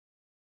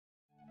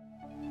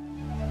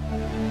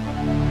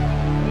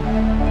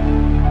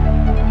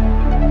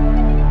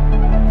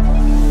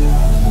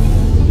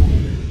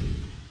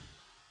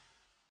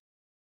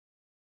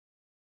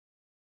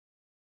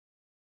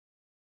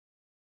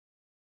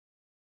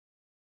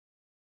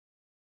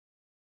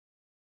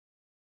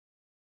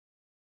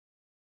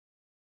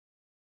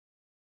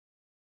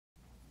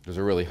There's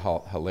a really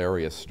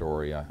hilarious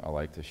story I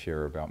like to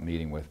share about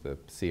meeting with the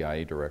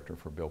CIA director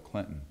for Bill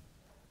Clinton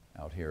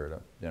out here at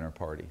a dinner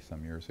party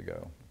some years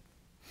ago,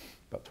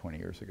 about 20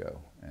 years ago.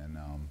 And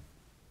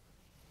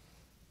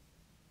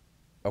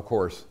of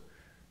course,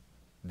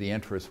 the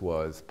interest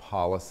was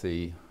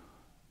policy.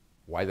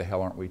 Why the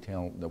hell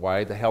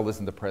why the hell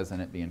isn't the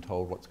president being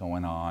told what's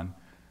going on?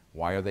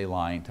 Why are they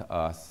lying to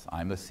us?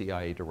 I'm the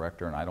CIA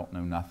director and I don't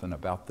know nothing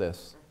about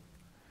this.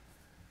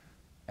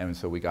 And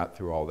so we got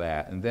through all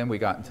that. And then we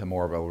got into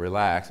more of a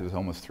relax. It was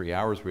almost 3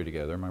 hours we were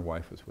together. My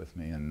wife was with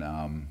me. And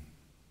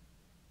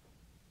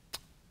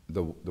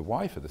the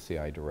wife of the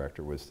CIA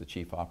director was the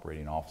chief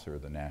operating officer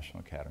of the National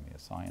Academy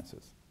of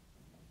Sciences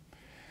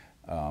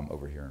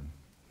over here.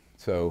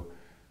 So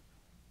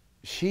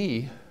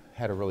she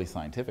had a really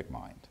scientific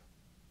mind,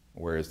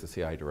 whereas the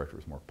CIA director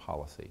was more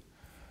policy.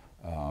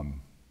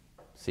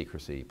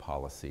 Secrecy,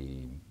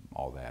 policy,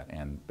 all that.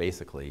 And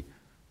basically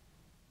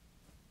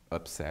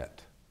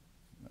upset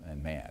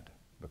and mad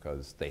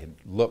because they had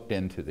looked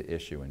into the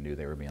issue and knew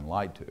they were being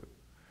lied to,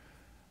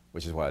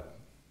 which is what,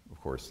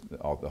 of course,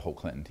 the whole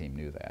Clinton team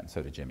knew that, and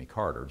so did Jimmy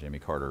Carter. Jimmy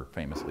Carter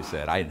famously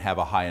said, I didn't have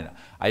a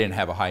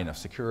high enough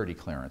security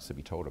clearance to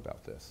be told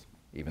about this,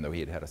 even though he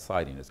had had a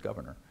sighting as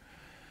governor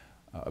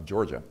of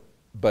Georgia.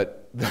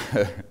 But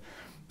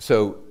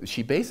so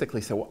she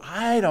basically said, well,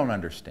 I don't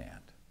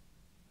understand.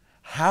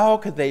 How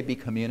could they be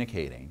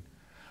communicating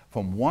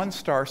from one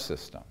star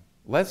system?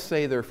 Let's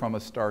say they're from a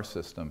star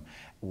system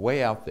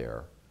way out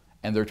there,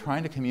 and they're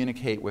trying to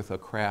communicate with a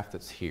craft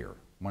that's here,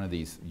 one of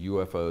these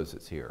UFOs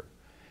that's here.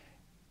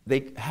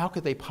 How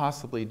could they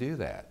possibly do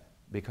that?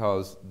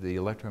 Because the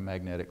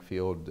electromagnetic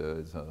field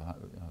is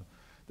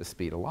the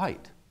speed of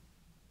light.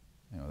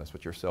 You know, that's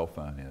what your cell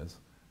phone is.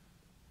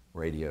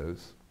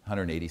 Radios,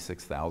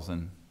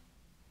 186,000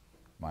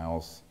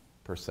 miles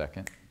per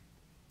second,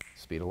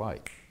 speed of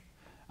light.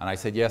 And I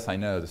said, yes, I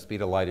know, the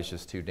speed of light is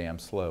just too damn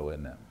slow,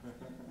 isn't it?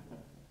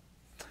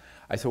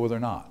 I said, well, they're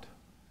not.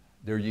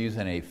 They're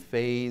using a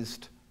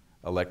phased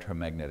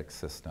electromagnetic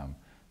system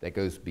that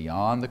goes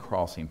beyond the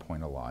crossing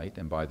point of light.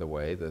 And by the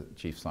way, the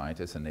chief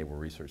scientists in Naval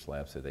Research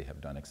Lab said they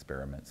have done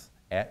experiments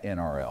at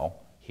NRL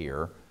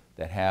here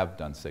that have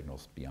done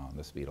signals beyond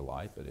the speed of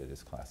light, but it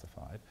is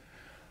classified.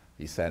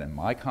 He sat in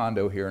my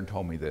condo here and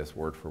told me this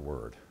word for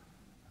word.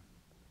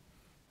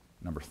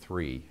 Number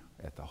 3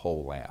 at the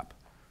whole lab.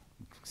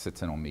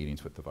 Sits in on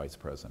meetings with the vice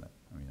president.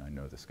 I mean, I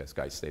know this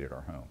guy stayed at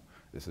our home.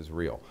 This is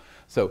real.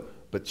 So,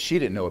 but she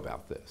didn't know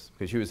about this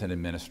because she was an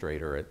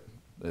administrator at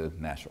the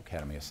National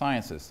Academy of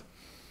Sciences.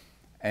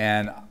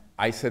 And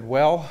I said,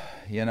 well,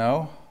 you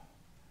know,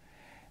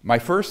 my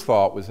first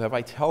thought was if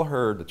I tell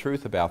her the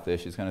truth about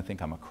this, she's going to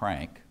think I'm a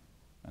crank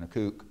and a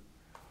kook.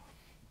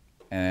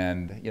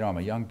 And, you know, I'm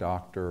a young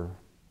doctor.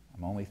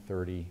 I'm only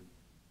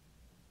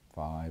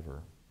 35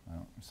 or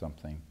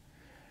something.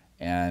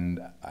 And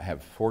I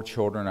have 4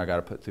 children I got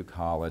to put through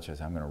college. I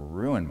said, I'm going to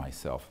ruin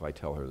myself if I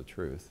tell her the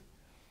truth.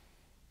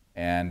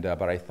 And,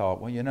 but I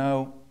thought, well, you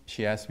know,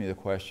 she asked me the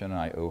question and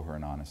I owe her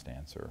an honest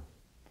answer.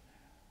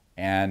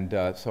 And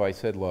so I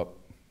said, look,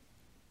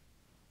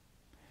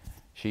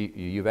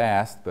 you've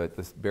asked, but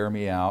bear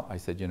me out. I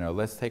said, you know,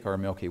 let's take our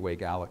Milky Way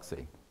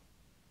galaxy.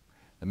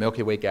 The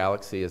Milky Way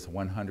galaxy is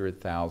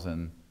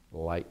 100,000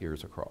 light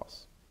years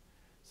across.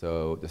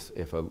 So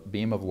if a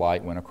beam of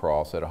light went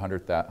across at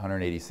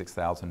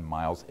 186,000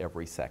 miles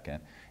every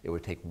second, it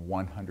would take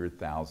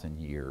 100,000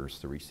 years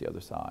to reach the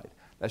other side.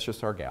 That's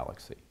just our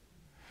galaxy.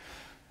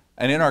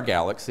 And in our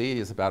galaxy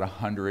is about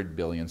 100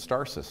 billion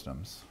star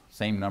systems,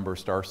 same number of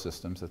star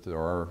systems that there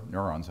are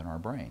neurons in our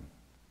brain.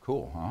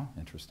 Cool, huh?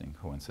 Interesting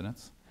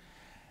coincidence.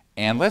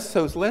 And let's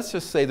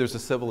just say there's a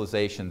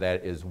civilization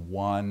that is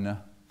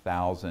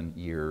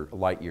 1,000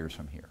 light years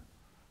from here.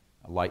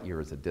 A light year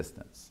is a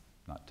distance,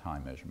 not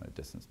time measurement, a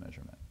distance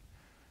measurement.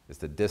 It's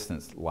the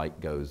distance light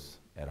goes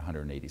at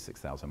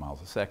 186,000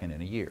 miles a second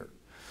in a year.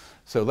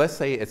 So let's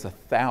say it's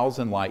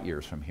 1,000 light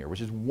years from here, which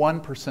is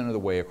 1% of the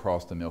way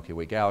across the Milky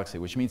Way galaxy,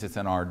 which means it's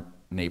in our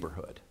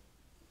neighborhood,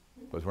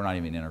 because we're not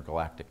even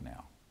intergalactic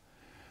now.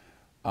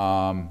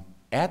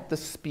 At the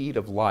speed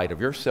of light of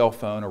your cell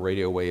phone, a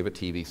radio wave, a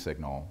TV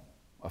signal,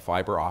 a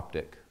fiber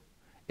optic,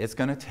 it's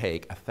going to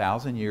take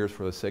 1,000 years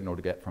for the signal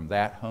to get from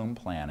that home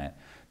planet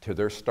to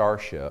their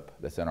starship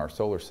that's in our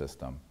solar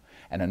system,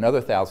 and another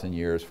 1,000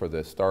 years for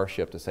the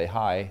starship to say,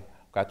 hi,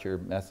 got your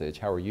message,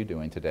 how are you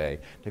doing today,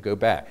 to go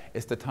back.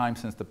 It's the time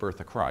since the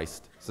birth of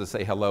Christ to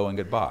say hello and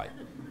goodbye.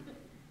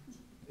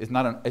 It's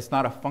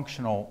not a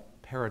functional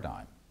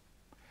paradigm.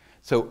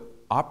 So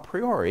a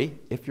priori,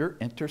 if you're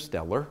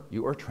interstellar,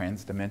 you are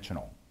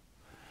transdimensional.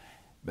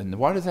 And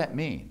what does that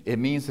mean? It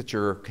means that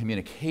your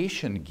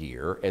communication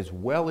gear, as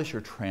well as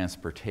your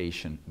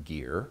transportation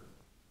gear,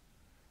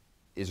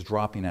 is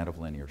dropping out of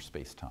linear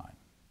space-time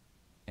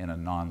in a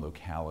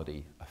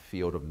non-locality, a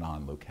field of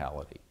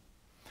non-locality.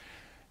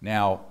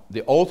 Now,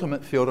 the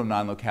ultimate field of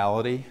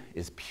non-locality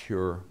is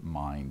pure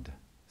mind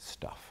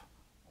stuff,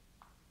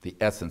 the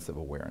essence of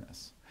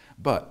awareness.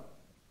 But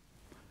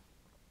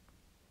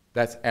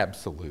that's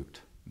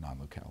absolute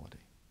non-locality.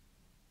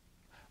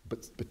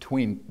 but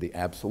between the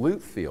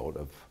absolute field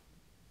of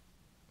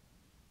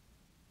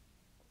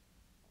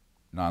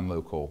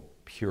non-local,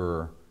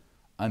 pure,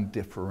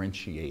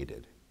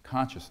 undifferentiated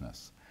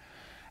consciousness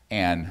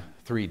and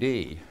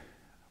 3D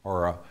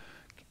are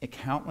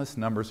countless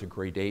numbers of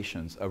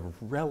gradations of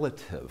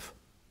relative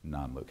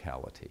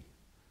non-locality.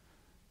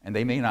 And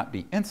they may not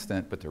be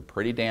instant, but they're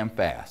pretty damn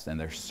fast, and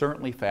they're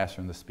certainly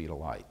faster than the speed of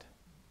light.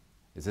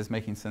 Is this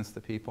making sense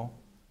to people?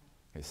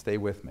 Okay, stay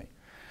with me.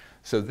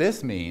 So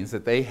this means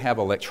that they have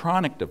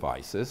electronic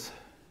devices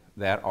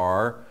that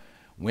are,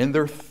 when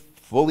they're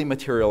fully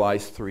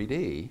materialized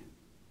 3D,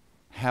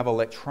 have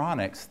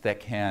electronics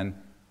that can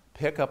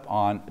pick up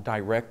on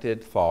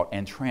directed thought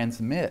and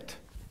transmit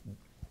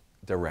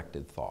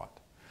directed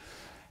thought.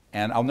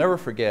 And I'll never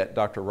forget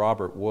Dr.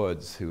 Robert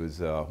Woods, who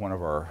is one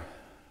of our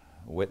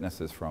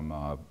witnesses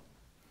from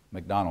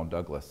McDonnell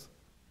Douglas,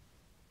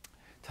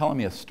 telling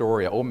me a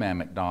story, old man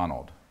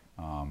McDonald.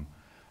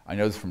 I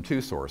know this from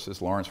two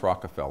sources, Lawrence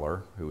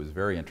Rockefeller, who was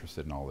very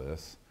interested in all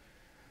this,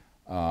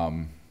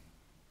 and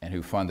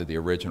who funded the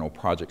original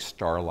Project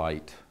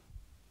Starlight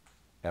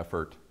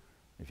effort.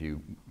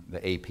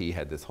 The AP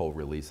had this whole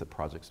release of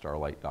Project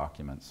Starlight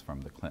documents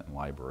from the Clinton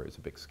Library. It was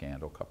a big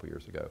scandal a couple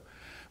years ago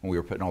when we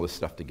were putting all this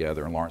stuff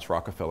together, and Lawrence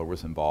Rockefeller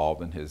was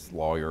involved, and his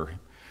lawyer,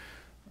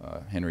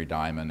 Henry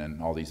Diamond,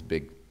 and all these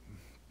big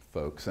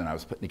folks, and I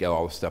was putting together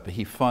all this stuff. But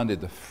he funded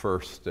the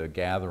first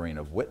gathering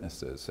of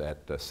witnesses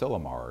at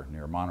Silomar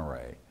near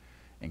Monterey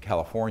in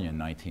California in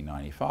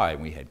 1995.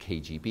 We had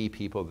KGB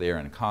people there,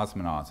 and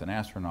cosmonauts, and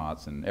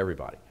astronauts, and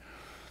everybody.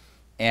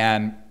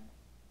 And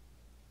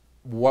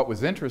what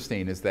was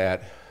interesting is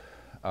that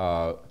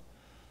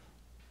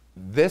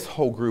this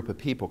whole group of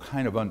people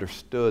kind of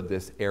understood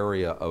this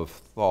area of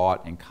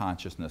thought and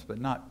consciousness, but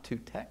not too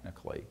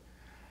technically.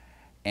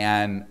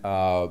 And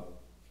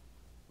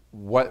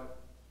what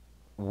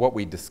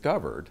we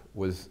discovered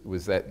was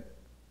that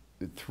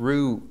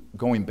through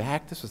going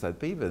back, this was I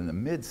believe in the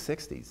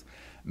mid-60s,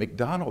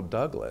 McDonnell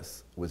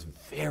Douglas was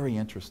very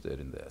interested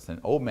in this. And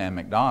old man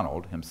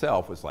McDonald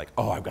himself was like,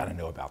 oh, I've got to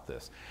know about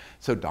this.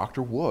 So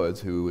Dr. Woods,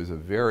 who is a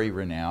very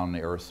renowned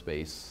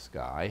aerospace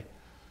guy,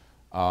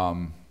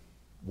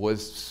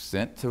 was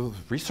sent to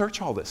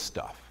research all this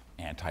stuff.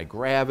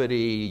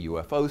 Anti-gravity,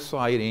 UFO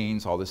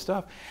sightings, all this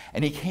stuff.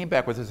 And he came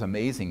back with this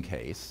amazing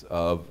case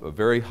of a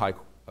very high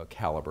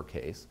caliber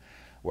case,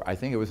 where I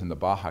think it was in the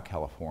Baja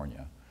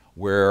California,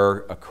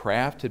 where a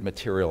craft had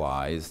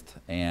materialized,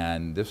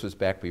 and this was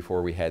back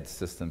before we had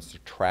systems to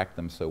track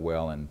them so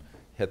well and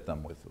hit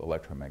them with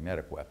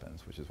electromagnetic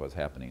weapons, which is what's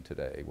happening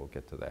today. We'll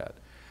get to that.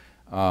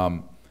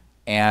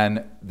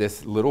 And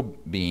this little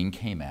being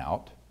came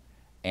out,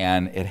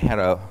 and it had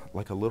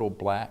like a little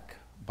black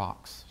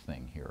box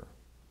thing here.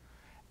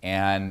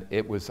 And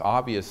it was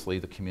obviously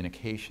the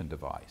communication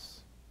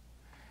device.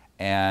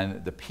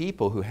 And the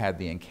people who had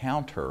the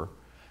encounter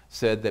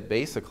said that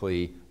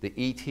basically the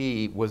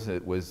ET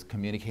was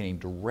communicating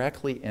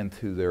directly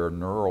into their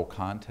neural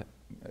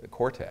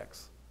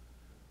cortex,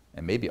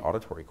 and maybe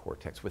auditory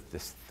cortex, with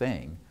this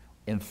thing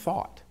in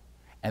thought.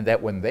 And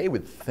that when they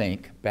would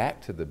think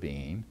back to the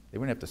being, they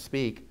wouldn't have to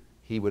speak,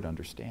 he would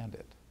understand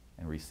it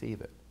and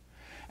receive it.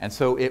 And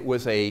so it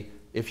was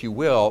if you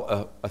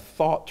will, a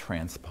thought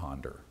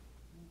transponder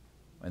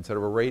instead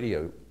of a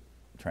radio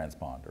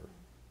transponder.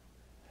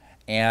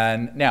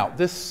 And now,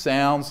 this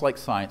sounds like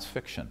science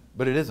fiction,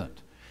 but it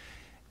isn't.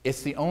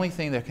 It's the only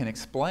thing that can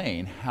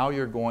explain how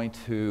you're going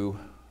to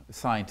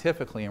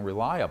scientifically and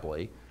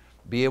reliably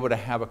be able to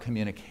have a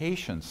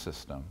communication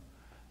system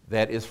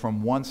that is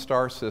from one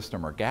star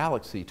system or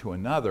galaxy to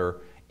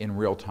another in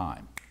real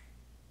time.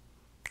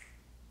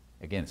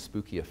 Again,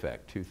 spooky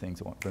effect, two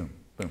things at once, boom,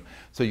 boom.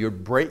 So you're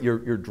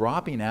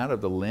dropping out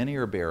of the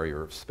linear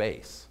barrier of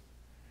space.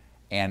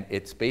 And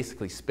it's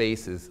basically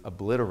space is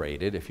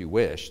obliterated, if you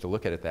wish, to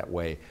look at it that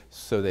way,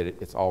 so that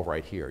it's all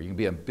right here. You can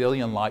be a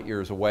billion light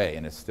years away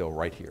and it's still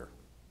right here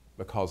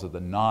because of the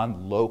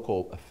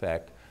non-local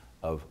effect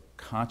of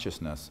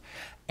consciousness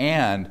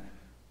and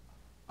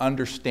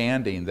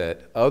understanding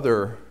that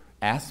other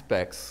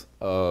aspects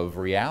of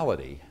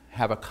reality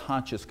have a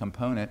conscious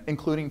component,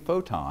 including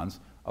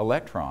photons,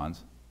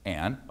 electrons,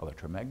 and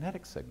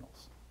electromagnetic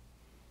signals.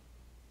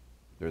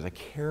 There's a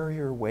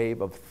carrier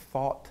wave of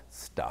thought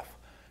stuff,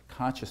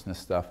 consciousness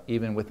stuff,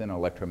 even within an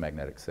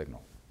electromagnetic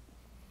signal.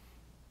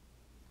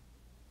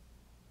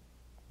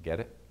 Get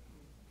it?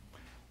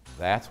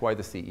 That's why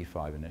the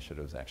CE5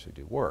 initiatives actually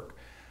do work.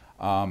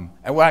 And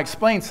when I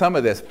explained some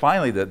of this,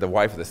 finally the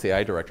wife of the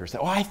CI director said,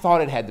 oh, I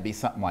thought it had to be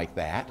something like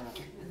that.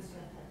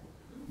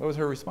 What was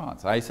her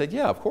response? I said,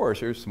 yeah, of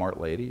course, you're a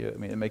smart lady. I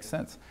mean, it makes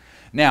sense.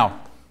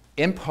 Now,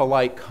 in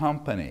polite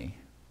company,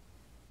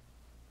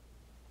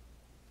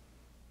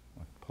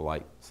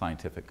 polite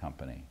scientific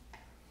company,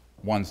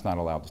 one's not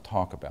allowed to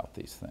talk about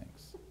these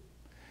things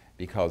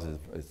because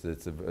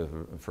it's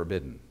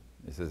forbidden.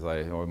 This is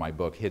like my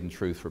book, Hidden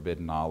Truth,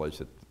 Forbidden Knowledge,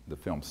 that the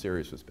film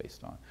series was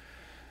based on.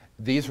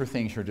 These are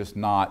things you're just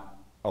not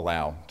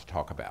allowed to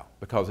talk about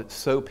because it's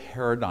so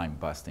paradigm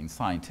busting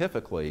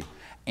scientifically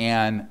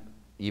and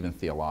even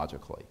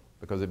theologically.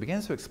 because it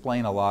begins to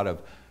explain a lot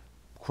of,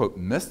 quote,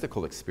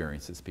 mystical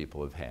experiences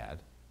people have had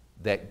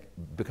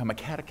that become a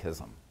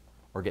catechism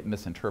or get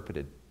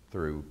misinterpreted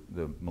through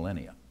the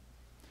millennia.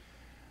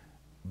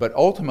 But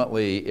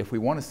ultimately, if we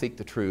want to seek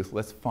the truth,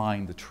 let's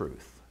find the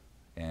truth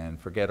and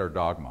forget our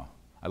dogma.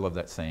 I love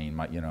that saying,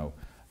 my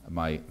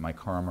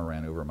karma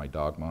ran over my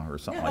dogma, or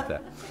something like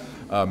that.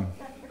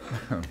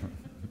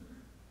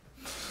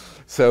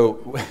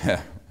 So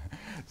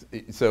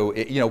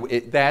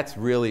that's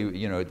really,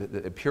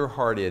 the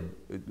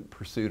pure-hearted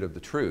pursuit of the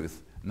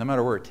truth, no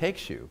matter where it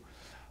takes you,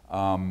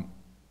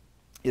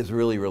 is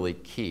really, really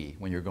key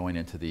when you're going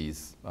into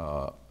these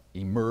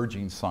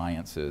emerging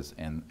sciences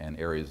and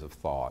areas of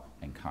thought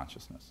and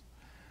consciousness.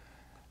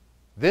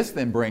 This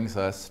then brings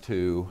us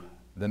to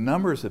the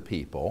numbers of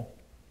people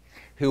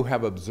who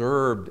have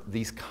observed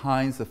these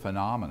kinds of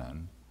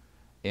phenomenon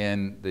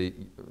in the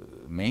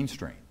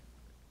mainstream,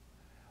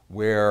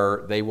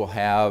 where they will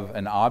have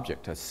an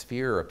object, a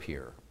sphere,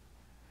 appear,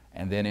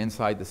 and then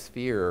inside the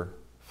sphere,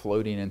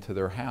 floating into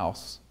their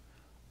house,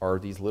 are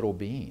these little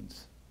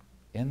beings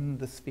in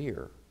the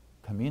sphere,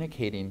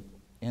 communicating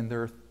in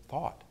their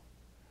thought.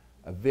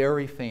 A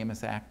very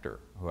famous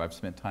actor, who I've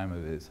spent time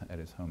at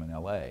his home in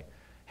LA,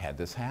 had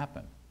this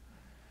happen.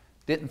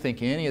 Didn't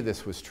think any of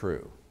this was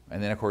true.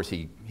 And then, of course,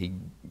 he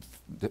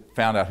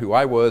found out who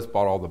I was,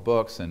 bought all the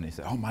books, and he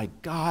said, oh my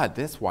God,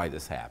 that's why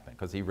this happened.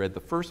 Because he read the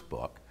first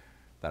book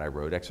that I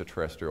wrote,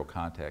 Extraterrestrial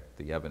Contact,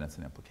 The Evidence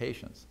and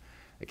Implications.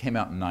 It came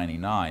out in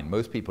 '99.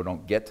 Most people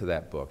don't get to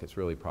that book. It's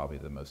really probably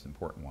the most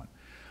important one.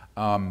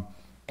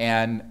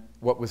 And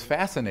what was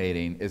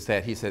fascinating is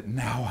that he said,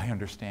 now I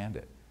understand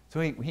it.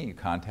 So he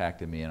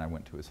contacted me, and I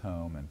went to his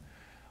home,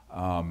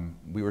 and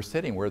we were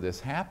sitting where this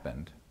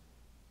happened,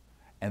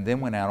 and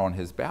then went out on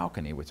his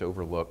balcony, which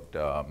overlooked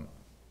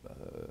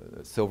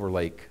Silver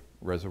Lake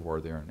Reservoir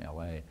there in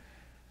LA.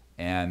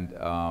 And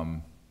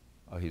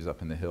he was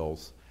up in the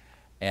hills.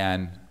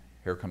 And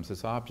here comes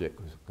this object,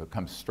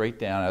 comes straight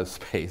down out of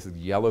space, a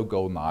yellow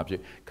golden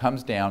object,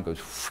 comes down,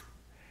 goes,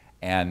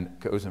 and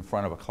goes in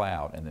front of a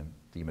cloud, and then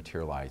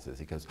dematerializes.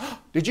 He goes, oh,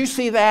 did you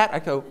see that? I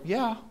go,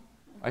 yeah.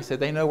 I said,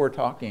 they know we're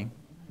talking.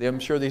 I'm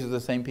sure these are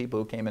the same people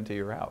who came into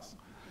your house.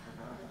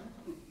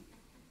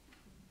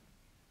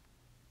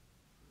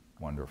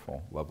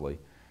 Wonderful, lovely.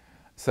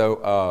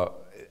 So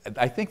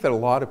I think that a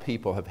lot of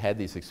people have had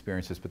these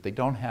experiences, but they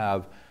don't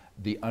have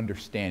the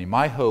understanding.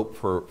 My hope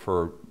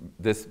for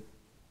this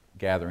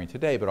gathering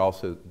today, but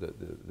also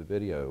the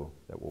video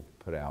that we'll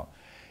put out,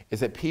 is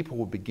that people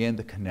will begin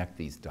to connect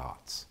these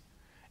dots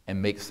and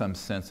make some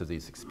sense of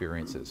these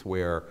experiences,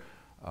 where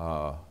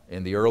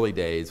in the early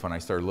days when I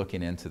started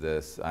looking into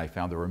this, I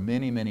found there were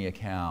many, many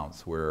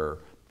accounts where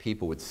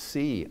people would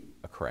see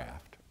a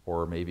craft,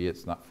 or maybe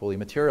it's not fully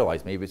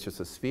materialized, maybe it's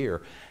just a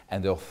sphere,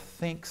 and they'll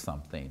think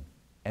something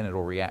and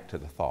it'll react to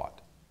the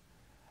thought.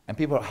 And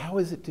people go, how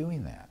is it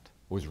doing that?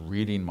 It was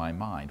reading my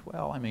mind.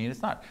 Well, I mean,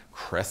 it's not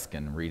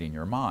Kreskin reading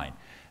your mind.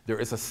 There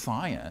is a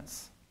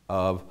science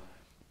of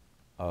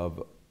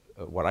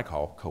what I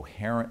call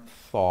coherent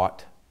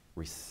thought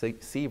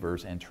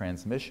receivers and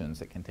transmissions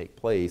that can take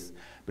place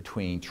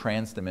between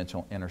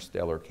transdimensional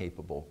interstellar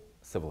capable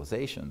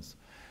civilizations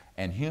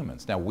and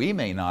humans. Now, we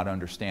may not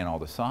understand all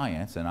the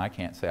science, and I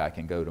can't say I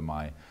can go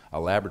to a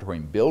laboratory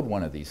and build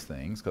one of these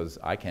things, because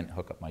I can't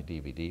hook up my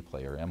DVD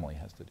player. Emily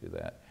has to do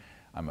that.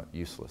 I'm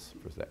useless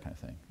for that kind of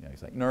thing.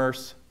 He's like,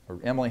 nurse, or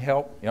Emily,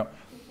 help.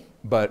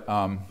 But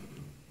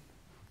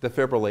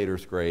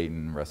defibrillators, great,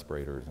 and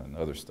respirators and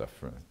other stuff.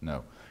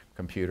 No,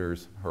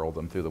 computers, hurl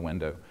them through the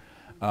window.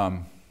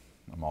 I'm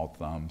all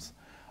thumbs.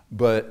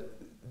 But,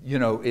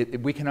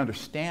 we can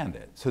understand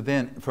it. So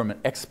then, from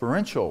an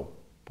experiential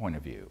point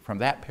of view, from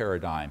that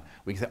paradigm,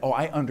 we can say, oh,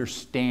 I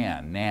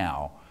understand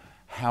now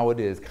how it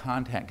is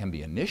contact can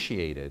be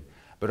initiated,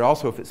 but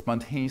also if it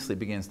spontaneously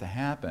begins to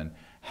happen,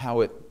 how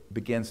it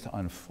begins to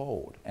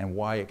unfold, and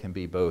why it can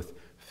be both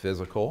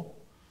physical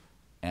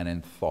and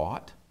in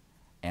thought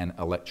and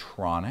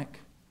electronic,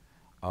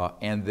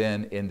 and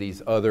then in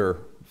these other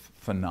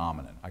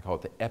phenomenon. I call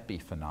it the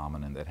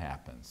epiphenomenon that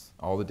happens,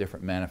 all the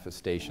different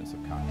manifestations of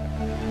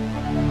contact.